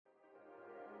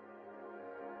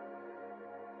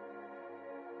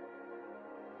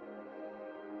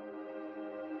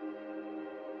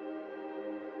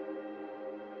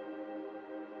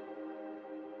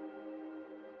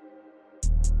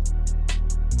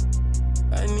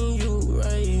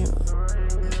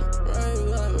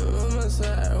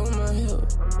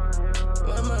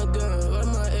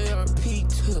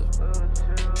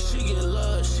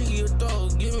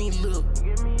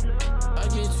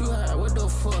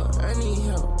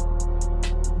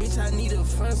Bitch, I need to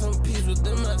find some peace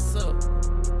within myself.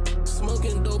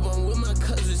 Smoking dope, I'm with my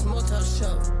cousins,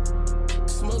 multi-shop.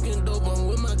 Smoking dope, I'm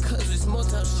with my cousins,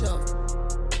 multi-shop.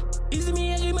 Easy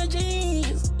me, I get my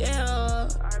jeans, yeah.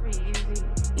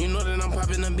 You know that I'm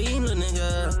popping a bean, little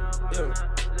nigga.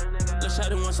 Yeah. Let's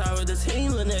shot it one side with the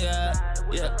team, little nigga.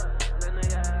 Yeah.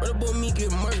 What about me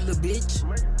get murdered, little bitch?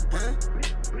 Huh?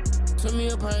 Turn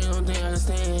me up, I don't think I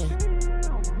understand.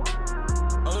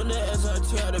 On the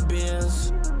SRT out the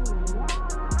Benz.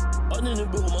 On the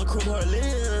boot, my crew Harlem.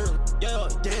 Yeah,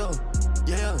 yeah,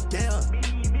 yeah, yeah.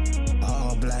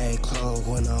 All black clothes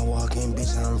when I'm walking,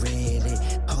 bitch, I'm ready.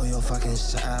 Hold your fucking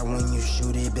shot when you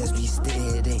shoot it, best be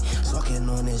steady. Sucking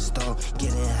on this door,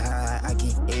 getting high, I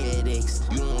get headaches.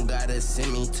 You don't gotta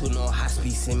send me to no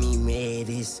hospital, send me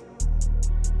medics.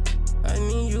 I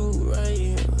need you right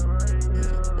here.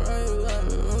 Right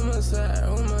on my side,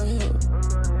 on my hip.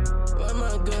 Like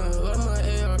my gun, like my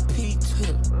ARP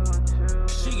tip.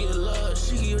 She get love,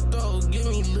 she get throw, give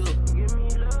me lip.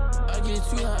 I get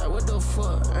too hot, what the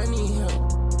fuck? I need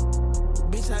help.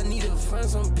 Bitch, I need to find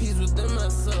some peace within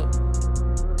myself.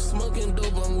 Smoking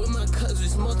dope, I'm with my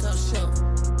cousins, multi-shop.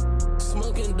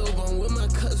 Smoking dope, I'm with my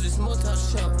cousins,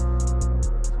 multi-shop.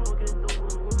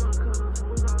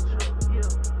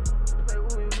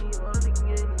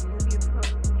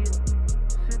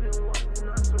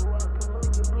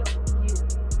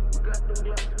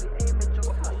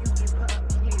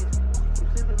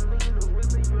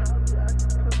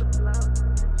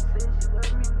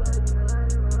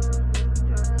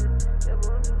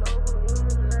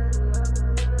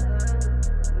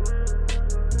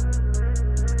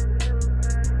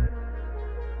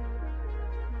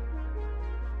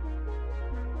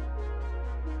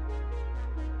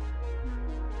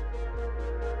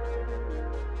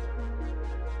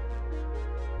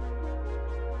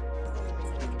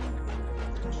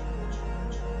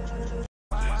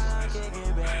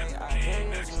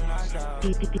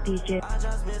 DJ. I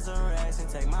just spent some racks and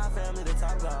take my family to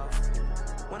top dog.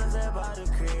 When I step out the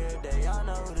crib, they all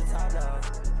know who the top dog.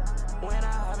 When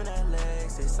I hop in that leg,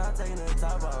 they start taking the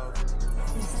top off.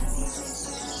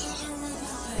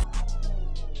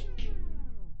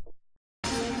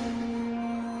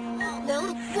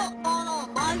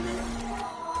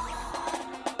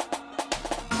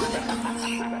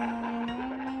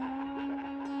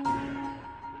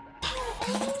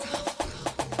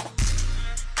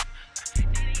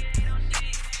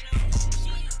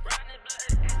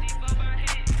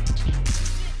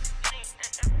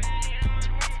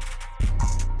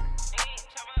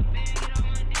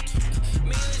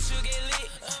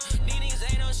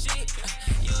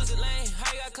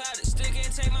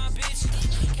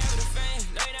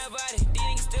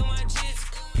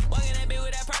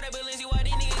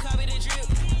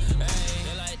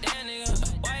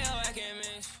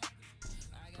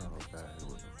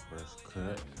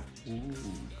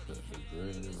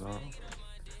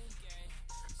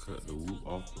 Cut the whoop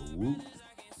off the whoop.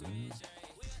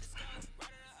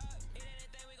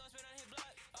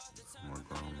 My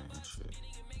grown man shit.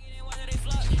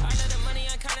 I know the money,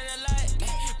 I'm counting a lot.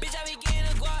 Bitch, I be getting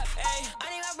a guap. Ayy, I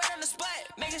need my bread on the spot.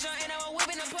 Making sure ain't no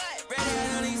whipping the butt. Red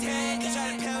hat on these heads. They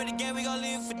try to pay with the game, we gon'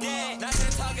 leave for dead. Not to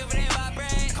talk if it ain't about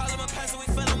bread. Call him a person, we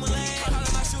fill him with legs. Call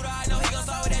him my shooter, I know he gon'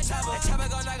 start with that chopper. That chopper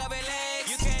gon' knock up his legs.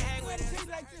 You can't hang with it.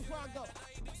 Like this while I go.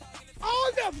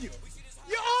 All of you,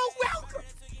 you're all welcome.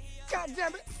 God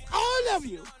damn it, all of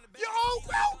you, you're all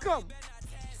welcome.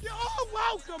 You're all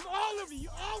welcome, all of you,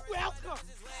 you're all welcome.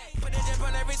 Put the dip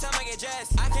on every time I get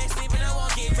dressed. I can't sleep and I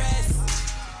won't get rest.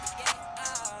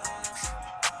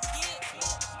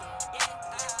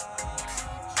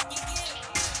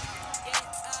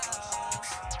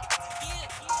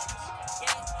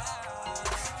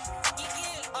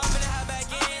 I'm finna hop back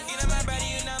in. You know my brother,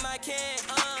 you know my kid.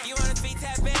 You wanna speak,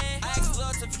 tap in. I ask the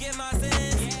Lord to forgive my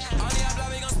sins. Only I blow,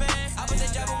 we gon' spend. I put the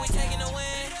job when we taking the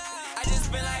win. I just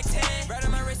spent like 10. Right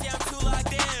on my wrist, yeah, I'm too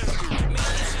locked in. Me and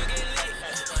this shit get lit.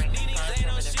 These niggas ain't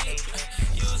no shit.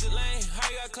 Use the lane. How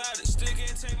you got clouded? Still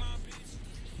can't take my bitch.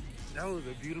 That was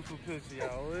a beautiful picture,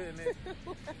 y'all, wasn't it?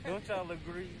 Don't y'all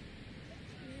agree?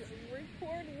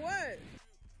 Record what?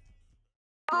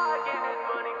 I get this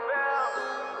money found.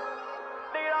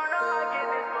 They don't know I get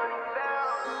this money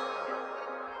found.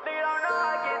 They don't know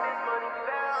I get this money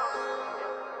found.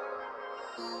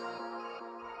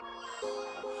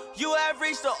 You have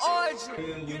reached the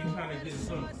origin. You trying to get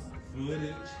some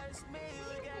footage?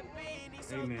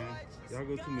 Hey man, y'all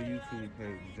go to my YouTube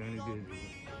page, Johnny Visual.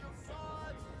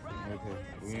 Okay,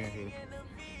 we in here.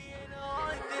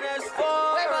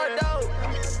 Where my dope?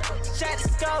 Check the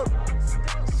scope.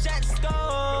 Check the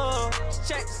scope.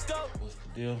 Check the scope. What's the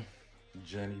deal?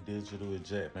 Johnny Digital with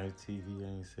Jackknife TV. I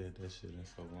ain't said that shit in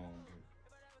so long.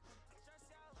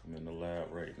 I'm in the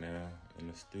lab right now, in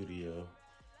the studio.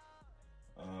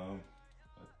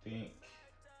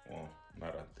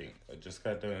 I just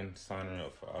got done signing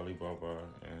up for Alibaba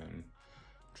and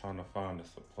trying to find a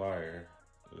supplier.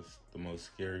 It's the most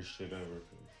scary shit ever.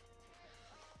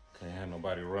 Can't have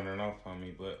nobody running off on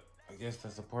me, but I guess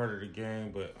that's a part of the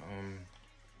game. But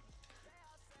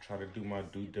try to do my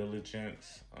due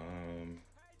diligence and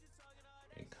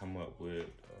come up with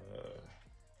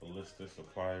a list of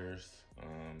suppliers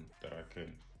that I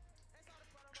can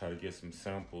try to get some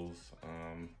samples.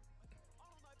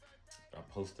 I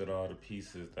posted all the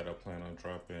pieces that I plan on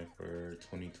dropping for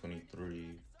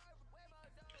 2023.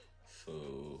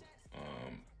 So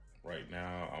right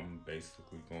now I'm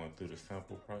basically going through the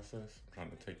sample process. I'm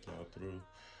trying to take y'all through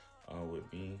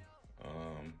with me.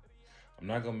 I'm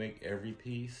not gonna make every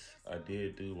piece. I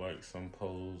did do like some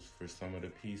polls for some of the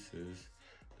pieces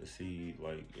to see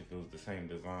like if it was the same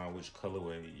design, which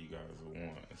colorway you guys would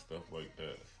want and stuff like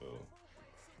that. So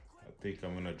I think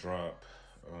I'm gonna drop,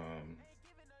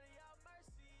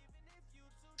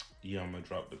 I'm gonna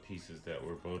drop the pieces that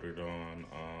were voted on,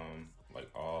 like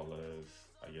all as,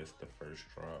 I guess, the first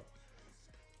drop,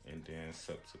 and then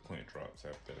subsequent drops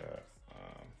after that.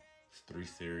 It's 3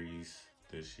 series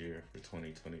this year for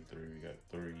 2023. We got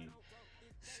 3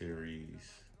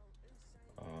 series,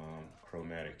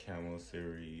 chromatic camo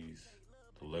series,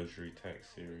 the luxury tax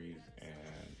series,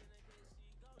 and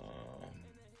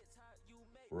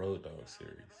road dog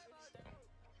series. So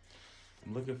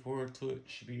I'm looking forward to it.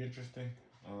 Should be interesting.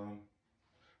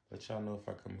 Let y'all know if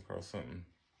I come across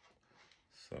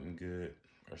something good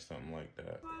or something like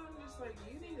that. I'm just like,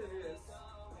 you need to just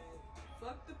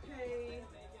fuck the pay.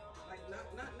 Like,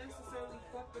 not necessarily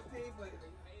fuck the pay, but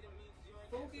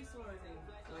focus on,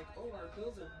 like, oh, our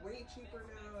bills are way cheaper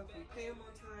now. If we pay them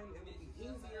on time, it will be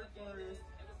easier for us.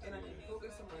 And I can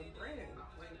focus on my brand.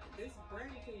 Like, this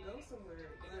brand can go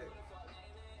somewhere. But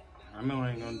I know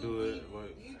I ain't gonna do it,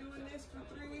 but you doing this for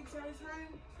 3 weeks at a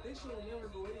time, this shit will never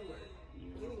go anywhere.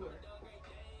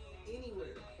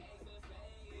 Anywhere.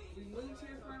 We moved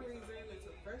here for a reason. It's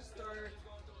a fresh start.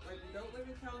 Like, we don't live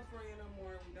in California no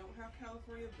more. We don't have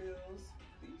California bills.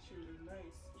 These shoes are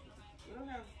nice. We don't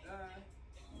have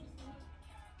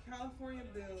California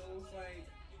bills. Like,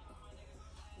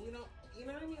 we don't, you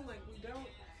know what I mean? Like, we don't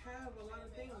have a lot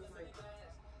of things. Like,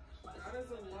 God is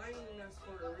aligning us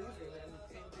for a reason, and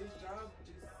this job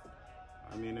just...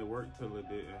 I mean, it worked till it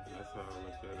didn't. That's how I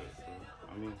look at it. So,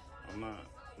 I mean, I'm not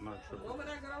tripping. The moment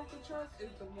I got off the truck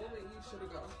is the moment you should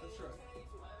have got off the truck.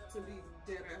 To be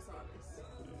dead ass honest.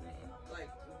 Yeah. Like,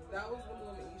 that was the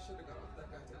moment you should have got off that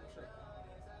goddamn truck.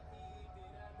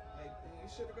 Like, you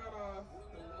should have got off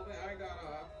the moment I got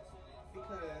off,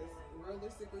 because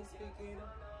realistically speaking,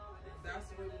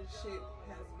 that's when shit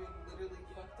has been literally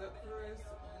fucked up for us.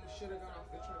 You should have got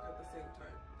off the truck at the same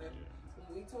time. That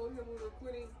when we told him we were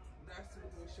quitting, that's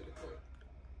when we should have quit.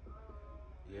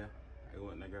 Yeah, it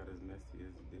wouldn't have got as messy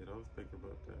as it did. I was thinking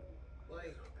about that.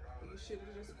 Like, you should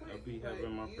have just quit. I'll be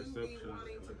having my perceptions. You be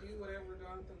wanting to do whatever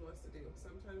Jonathan wants to do.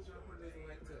 Sometimes Jonathan doesn't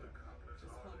like to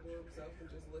just humble himself and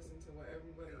just listen to what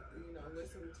everybody,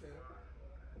 listen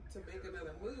to make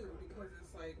another move, because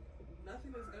it's like,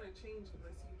 nothing is going to change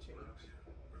unless you change.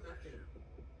 Nothing.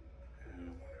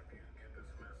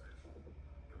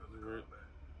 Right.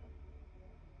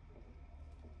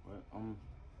 But in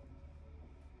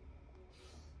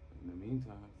the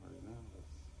meantime, right now,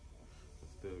 I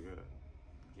still gotta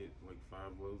get like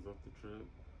 5 loads off the truck.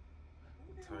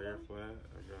 The tire flat.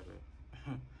 I gotta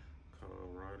call a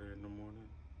rider in the morning,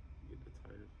 get the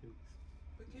tire fixed.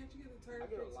 But can't you get the tire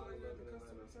fixed while you're at the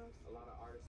customer's house? A lot of artists